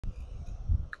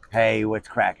Hey, what's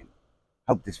cracking?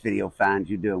 Hope this video finds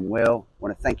you doing well.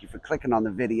 Want to thank you for clicking on the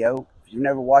video. If you've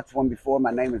never watched one before, my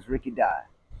name is Ricky Dye.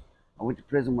 I went to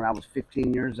prison when I was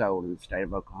 15 years old in the state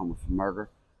of Oklahoma for murder,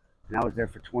 and I was there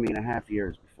for 20 and a half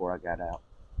years before I got out.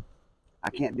 I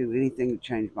can't do anything to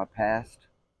change my past.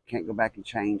 Can't go back and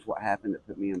change what happened that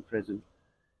put me in prison.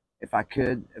 If I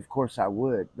could, of course I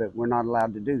would, but we're not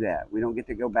allowed to do that. We don't get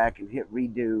to go back and hit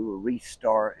redo or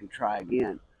restart and try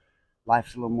again.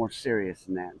 Life's a little more serious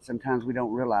than that. And sometimes we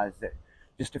don't realize that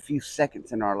just a few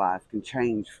seconds in our life can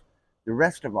change the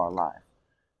rest of our life.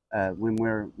 When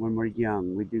we're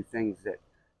young, we do things that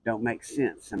don't make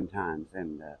sense sometimes,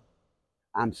 and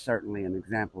I'm certainly an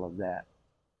example of that.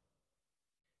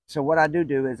 So what I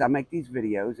do is I make these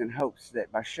videos in hopes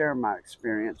that by sharing my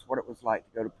experience, what it was like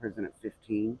to go to prison at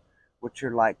 15, what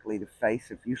you're likely to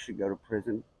face if you should go to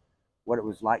prison, what it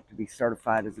was like to be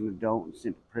certified as an adult and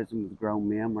sent to prison with grown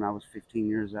men when I was 15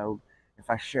 years old. If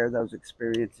I share those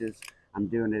experiences, I'm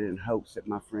doing it in hopes that,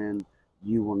 my friend,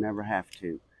 you will never have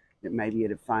to. That maybe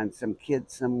it'll find some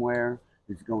kid somewhere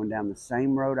who's going down the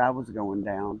same road I was going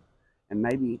down, and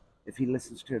maybe if he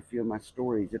listens to a few of my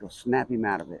stories, it'll snap him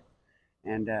out of it.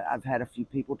 And I've had a few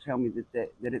people tell me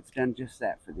that it's done just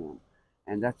that for them.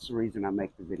 And that's the reason I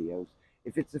make the videos.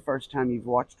 If it's the first time you've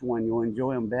watched one, you'll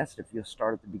enjoy them best if you'll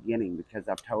start at the beginning, because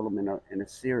I've told them in a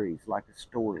series, like a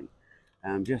story,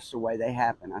 just the way they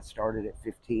happen. I started at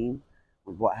 15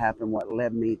 with what happened, what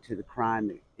led me to the crime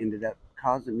that ended up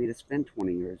causing me to spend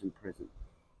 20 years in prison,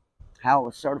 how I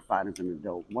was certified as an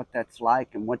adult, what that's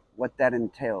like, and what that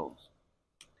entails.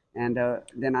 And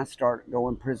then I start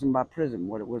going prison by prison,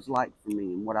 what it was like for me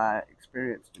and what I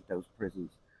experienced at those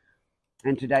prisons.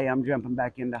 And today I'm jumping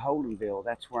back into Holdenville.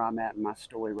 That's where I'm at in my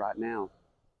story right now.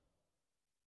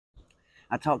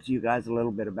 I talked to you guys a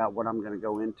little bit about what I'm going to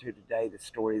go into today, the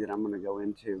story that I'm going to go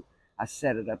into. I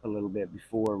set it up a little bit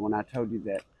before when I told you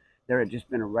that there had just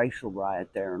been a racial riot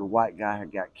there and a white guy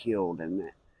had got killed. And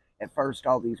that at first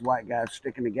all these white guys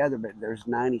sticking together, but there's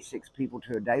 96 people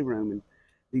to a day room, and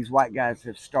these white guys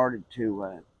have started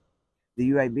to,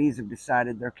 the UABs have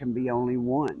decided there can be only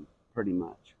one, pretty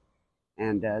much.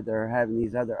 And they're having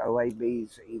these other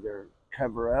OABs either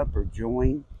cover up or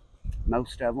join.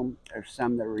 Most of them. There's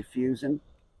some that are refusing.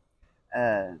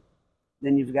 Then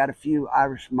you've got a few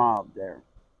Irish mob there.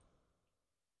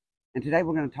 And today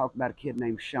we're going to talk about a kid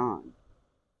named Sean.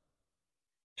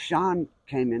 Sean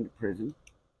came into prison.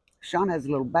 Sean has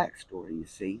a little backstory, you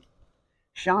see.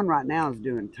 Sean right now is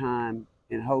doing time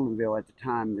in Holdenville at the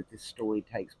time that this story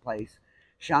takes place.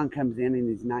 Sean comes in and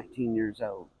he's 19 years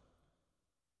old.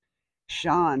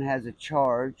 Sean has a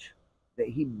charge that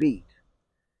he beat.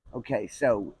 Okay,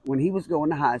 so when he was going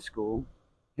to high school,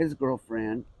 his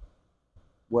girlfriend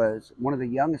was one of the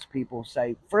youngest people,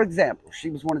 say, for example, she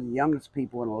was one of the youngest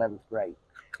people in 11th grade.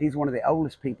 He's one of the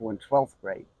oldest people in 12th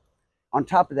grade. On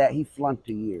top of that, he flunked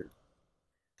a year.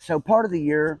 So part of the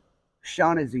year,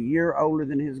 Sean is a year older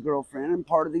than his girlfriend, and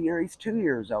part of the year he's 2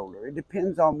 years older. It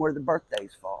depends on where the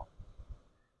birthdays fall.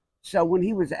 So when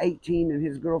he was 18 and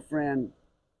his girlfriend,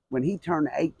 when he turned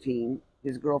 18,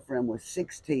 his girlfriend was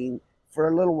 16 for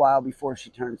a little while before she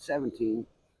turned 17.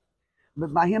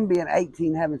 But by him being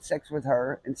 18, having sex with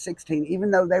her, and 16,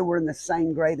 even though they were in the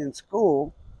same grade in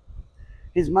school,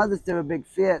 his mother threw a big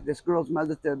fit. This girl's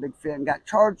mother threw a big fit and got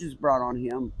charges brought on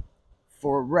him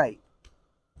for rape.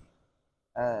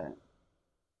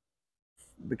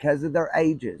 Because of their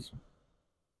ages.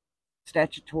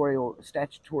 Statutory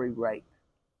rape.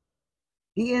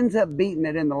 He ends up beating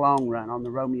it in the long run on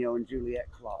the Romeo and Juliet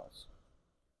clause,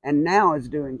 and now is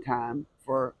doing time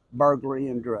for burglary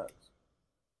and drugs.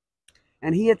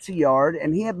 And he hits a yard,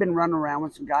 and he had been running around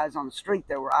with some guys on the street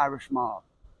that were Irish mob.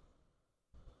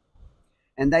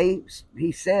 And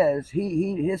he says,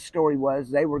 his story was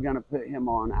they were going to put him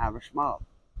on Irish mob.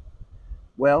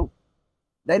 Well,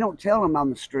 they don't tell him on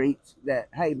the streets that,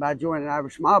 hey, by joining an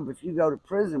Irish mob, if you go to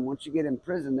prison, once you get in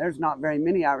prison, there's not very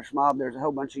many Irish mob. There's a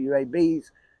whole bunch of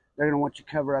UABs. They're going to want you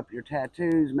to cover up your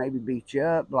tattoos, maybe beat you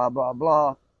up, blah, blah,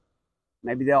 blah.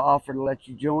 Maybe they'll offer to let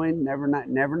you join. Never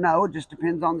know. It just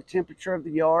depends on the temperature of the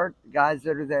yard, the guys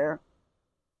that are there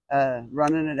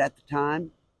running it at the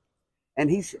time.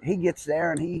 And he gets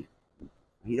there, and he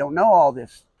don't know all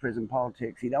this prison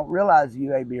politics. He don't realize the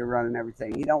UAB are running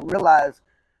everything. He don't realize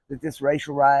that this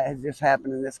racial riot has just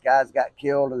happened and this guy's got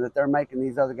killed and that they're making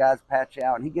these other guys patch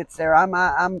out. And he gets there, I'm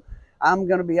going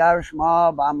to be Irish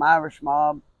mob. I'm Irish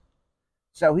mob.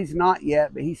 So he's not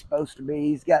yet, but he's supposed to be.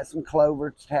 He's got some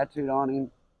clovers tattooed on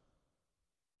him.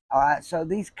 All right, so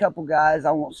these couple guys,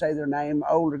 I won't say their name,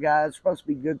 older guys, supposed to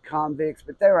be good convicts,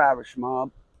 but they're Irish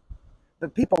mob.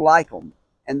 But people like them,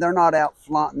 and they're not out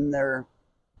flaunting their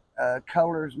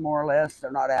colors, more or less.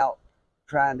 They're not out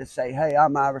trying to say, hey,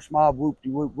 I'm Irish mob,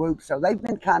 whoop-de-whoop-whoop. So they've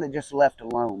been kind of just left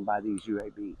alone by these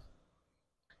UABs.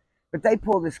 But they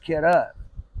pull this kid up,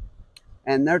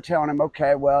 and they're telling him,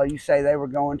 okay, well, you say they were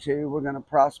going to, we're going to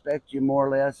prospect you more or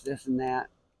less, this and that.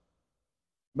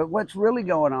 But what's really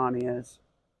going on is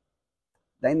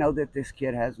they know that this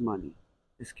kid has money.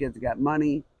 This kid's got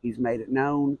money. He's made it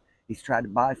known. He's tried to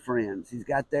buy friends. He's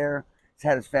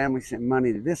had his family send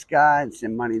money to this guy and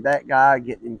send money to that guy,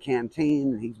 getting in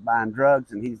canteen, and he's buying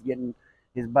drugs, and he's getting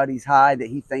his buddies high that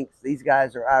he thinks these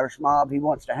guys are Irish mob. He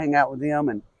wants to hang out with them,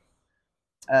 and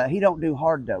he don't do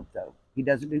hard dope, though. He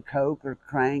doesn't do coke or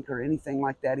crank or anything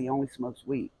like that. He only smokes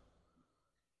weed.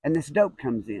 And this dope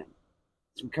comes in,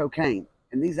 some cocaine,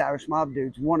 and these Irish mob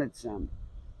dudes wanted some.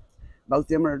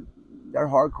 Both of them they're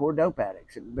hardcore dope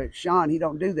addicts. But Sean, he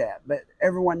don't do that. But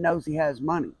everyone knows he has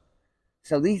money.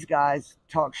 So these guys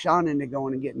talk Sean into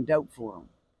going and getting dope for him.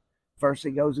 First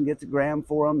he goes and gets a gram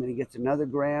for him, then he gets another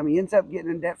gram. He ends up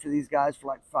getting in debt for these guys for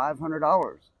like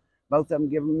 $500. Both of them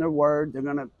give them their word. They're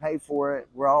going to pay for it.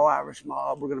 We're all Irish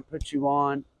mob. We're going to put you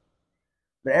on.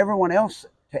 But everyone else,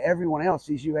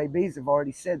 these UABs have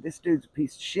already said, this dude's a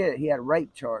piece of shit. He had a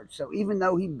rape charge. So even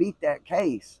though he beat that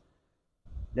case,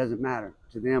 doesn't matter.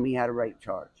 To them, he had a rape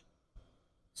charge.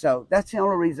 So that's the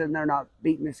only reason they're not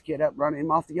beating this kid up, running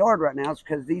him off the yard right now, is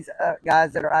because these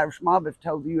guys that are Irish mob have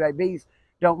told the UABs,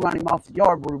 don't run him off the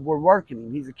yard. We're working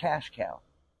him. He's a cash cow.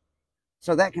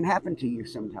 So that can happen to you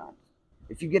sometimes.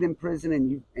 If you get in prison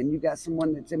and you got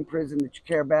someone that's in prison that you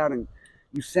care about, and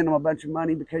you send them a bunch of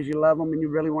money because you love them and you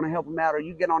really want to help them out, or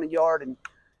you get on a yard and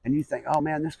you think, oh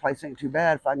man, this place ain't too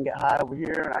bad. If I can get high over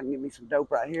here, and I can get me some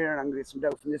dope right here, and I can get some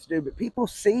dope from this dude. But people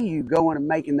see you going and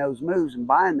making those moves and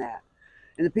buying that.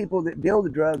 And the people that deal the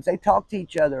drugs, they talk to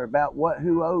each other about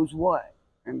who owes what,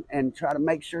 and try to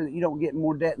make sure that you don't get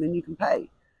more debt than you can pay.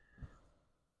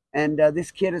 And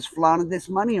this kid has flaunted this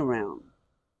money around.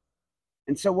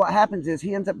 And so what happens is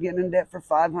he ends up getting in debt for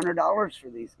 $500 for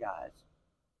these guys.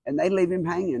 And they leave him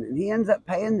hanging. And he ends up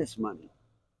paying this money.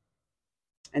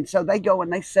 And so they go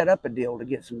and they set up a deal to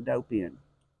get some dope in.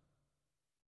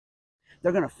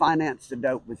 They're going to finance the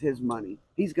dope with his money.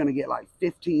 He's going to get like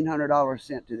 $1,500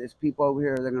 sent to this people over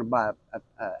here. They're going to buy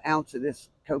an ounce of this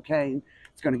cocaine.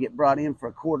 It's going to get brought in for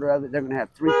a quarter of it. They're going to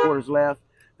have 3/4 left.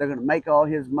 They're going to make all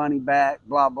his money back,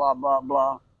 blah, blah, blah,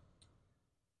 blah.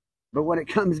 But when it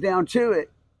comes down to it,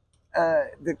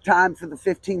 the time for the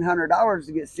 $1,500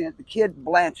 to get sent, the kid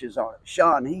blanches on it.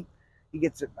 Sean, he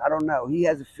gets it. I don't know. He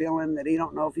has a feeling that he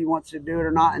don't know if he wants to do it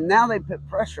or not. And now they put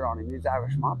pressure on him. These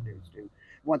Irish mob dudes do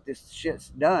want this shit's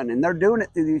done. And they're doing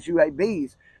it through these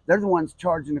UABs. They're the ones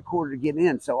charging a quarter to get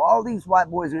in. So all these white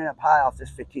boys end up high off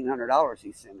this $1,500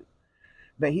 he's sending.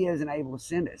 But he isn't able to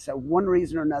send it. So one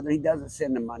reason or another, he doesn't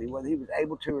send the money. Whether he was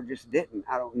able to or just didn't,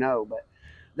 I don't know. But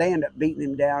they end up beating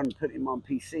him down and putting him on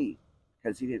PC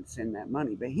because he didn't send that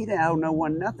money. But he didn't owe no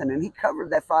one nothing, and he covered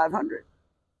that $500.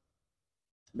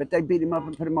 But they beat him up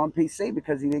and put him on PC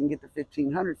because he didn't get the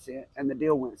 $1,500 sent, and the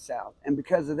deal went south. And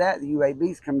because of that, the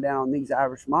UABs come down on these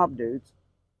Irish mob dudes.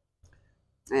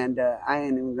 And I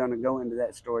ain't even going to go into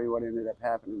that story, what ended up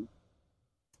happening,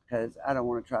 because I don't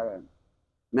want to try to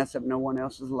mess up no one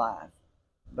else's life.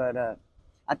 But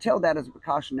I tell that as a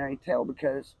precautionary tale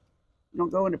because you don't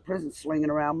go into prison slinging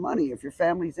around money. If your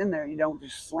family's in there, you don't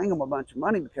just sling them a bunch of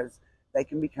money because they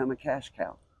can become a cash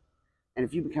cow. And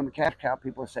if you become a cash cow,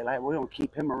 people will say, like, we're going to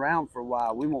keep him around for a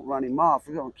while. We won't run him off.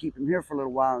 We're going to keep him here for a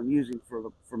little while and use him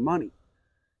for money.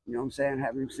 You know what I'm saying?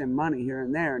 Have him send money here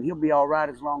and there. And he'll be all right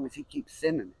as long as he keeps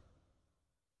sending it.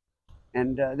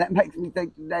 And that makes me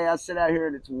think today, I sit out here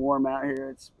and it's warm out here.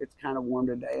 It's kind of warm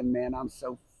today. And, man, I'm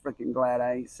so freaking glad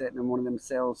I ain't sitting in one of them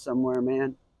cells somewhere,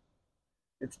 man.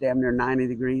 It's damn near 90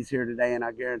 degrees here today, and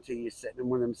I guarantee you sitting in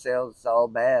one of them cells, it's all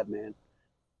bad, man.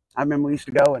 I remember we used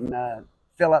to go and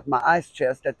fill up my ice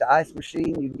chest at the ice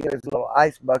machine. You can get this little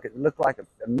ice bucket. It looked like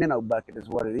a minnow bucket is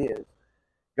what it is.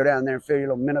 Go down there and fill your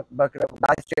little minnow bucket up with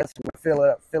ice chest, and we'll fill it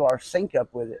up, fill our sink up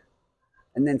with it.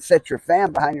 And then set your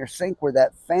fan behind your sink where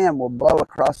that fan will blow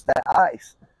across that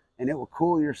ice, and it will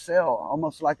cool your cell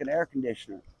almost like an air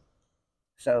conditioner.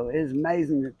 So it is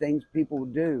amazing the things people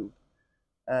do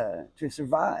to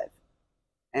survive.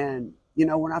 And, you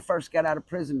know, when I first got out of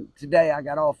prison today, I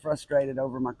got all frustrated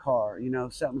over my car. You know,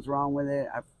 something's wrong with it.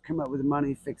 I've come up with the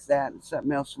money to fix that, and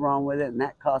something else is wrong with it, and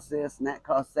that costs this, and that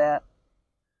costs that.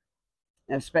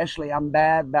 And especially I'm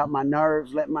bad about my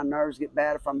nerves, letting my nerves get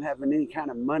bad if I'm having any kind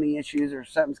of money issues or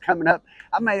something's coming up.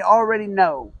 I may already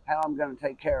know how I'm going to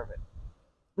take care of it.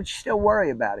 But you still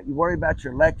worry about it. You worry about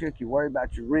your electric, you worry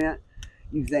about your rent.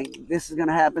 You think this is going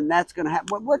to happen, that's going to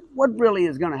happen. What really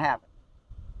is going to happen?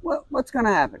 what's going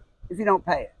to happen if you don't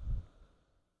pay it?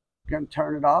 You're going to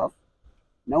turn it off.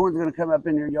 No one's going to come up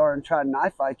in your yard and try to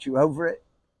knife fight you over it.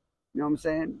 You know what I'm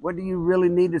saying? What do you really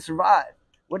need to survive?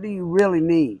 What do you really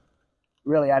need?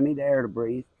 Really, I need the air to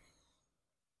breathe.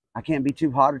 I can't be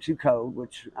too hot or too cold,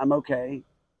 which I'm okay.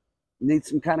 You need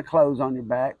some kind of clothes on your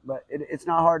back, but it's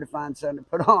not hard to find something to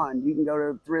put on. You can go to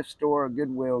a thrift store or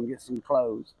Goodwill and get some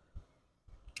clothes.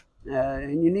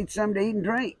 And you need something to eat and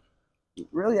drink.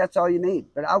 Really, that's all you need.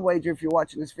 But I wager if you're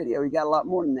watching this video, you got a lot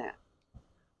more than that.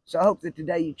 So I hope that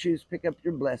today you choose to pick up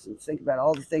your blessings. Think about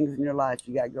all the things in your life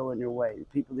you got going your way, the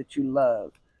people that you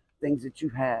love, things that you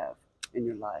have in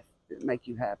your life that make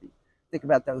you happy. Think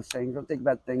about those things. Don't think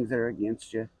about things that are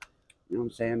against you. You know what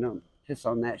I'm saying? Don't piss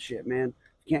on that shit, man.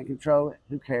 If you can't control it,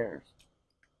 who cares?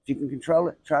 If you can control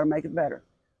it, try to make it better.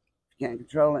 If you can't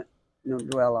control it, don't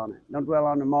dwell on it. Don't dwell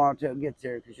on tomorrow till it gets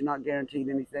there, because you're not guaranteed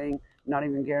anything, not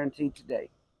even guaranteed today.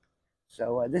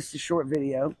 So this is a short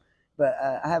video. But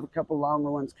I have a couple longer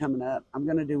ones coming up. I'm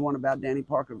going to do one about Danny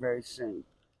Parker very soon.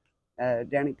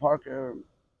 Danny Parker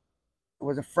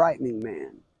was a frightening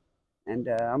man. And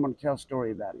I'm going to tell a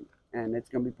story about him. And it's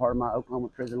going to be part of my Oklahoma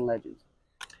Prison Legends.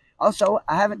 Also,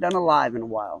 I haven't done a live in a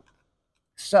while.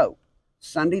 So,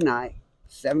 Sunday night,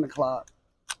 7 o'clock,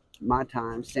 my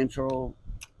time, Central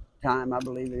Time, I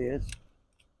believe it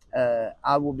is.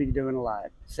 I will be doing a live,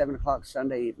 7 o'clock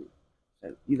Sunday evening.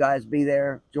 So, you guys be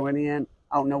there, join in.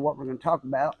 I don't know what we're going to talk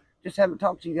about. Just haven't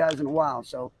talked to you guys in a while.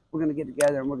 So we're going to get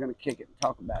together and we're going to kick it and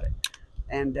talk about it.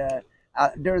 And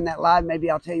during that live,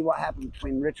 maybe I'll tell you what happened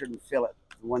between Richard and Philip,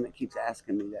 the one that keeps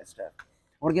asking me that stuff. I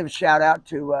want to give a shout out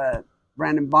to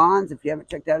Brandon Bonds. If you haven't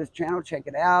checked out his channel, check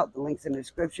it out. The link's in the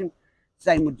description.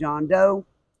 Same with John Doe.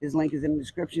 His link is in the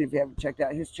description if you haven't checked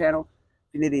out his channel.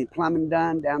 If you need any plumbing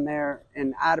done down there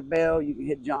in Idabel, you can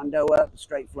hit John Doe up,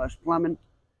 Straight Flush Plumbing.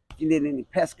 If you need any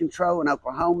pest control in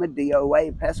Oklahoma,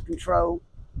 DOA Pest Control,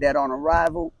 dead on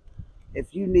arrival.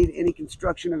 If you need any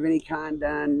construction of any kind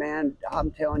done, man,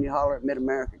 I'm telling you, holler at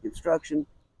Mid-America Construction.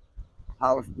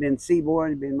 Holler at Ben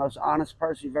Seaborn. You'll be the most honest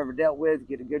person you've ever dealt with.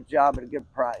 Get a good job at a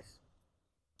good price.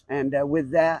 And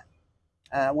with that,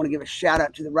 I want to give a shout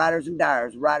out to the riders and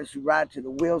dyers. Riders who ride till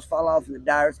the wheels fall off, and the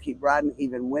dyers keep riding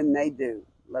even when they do.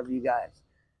 Love you guys.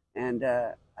 And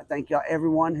I thank y'all,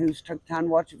 everyone who's took time to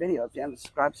watch the video. If you haven't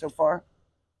subscribed so far,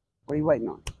 what are you waiting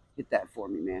on? Hit that for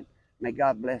me, man. May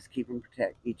God bless, keep, and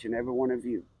protect each and every one of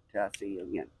you. Till I see you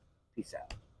again. Peace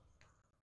out.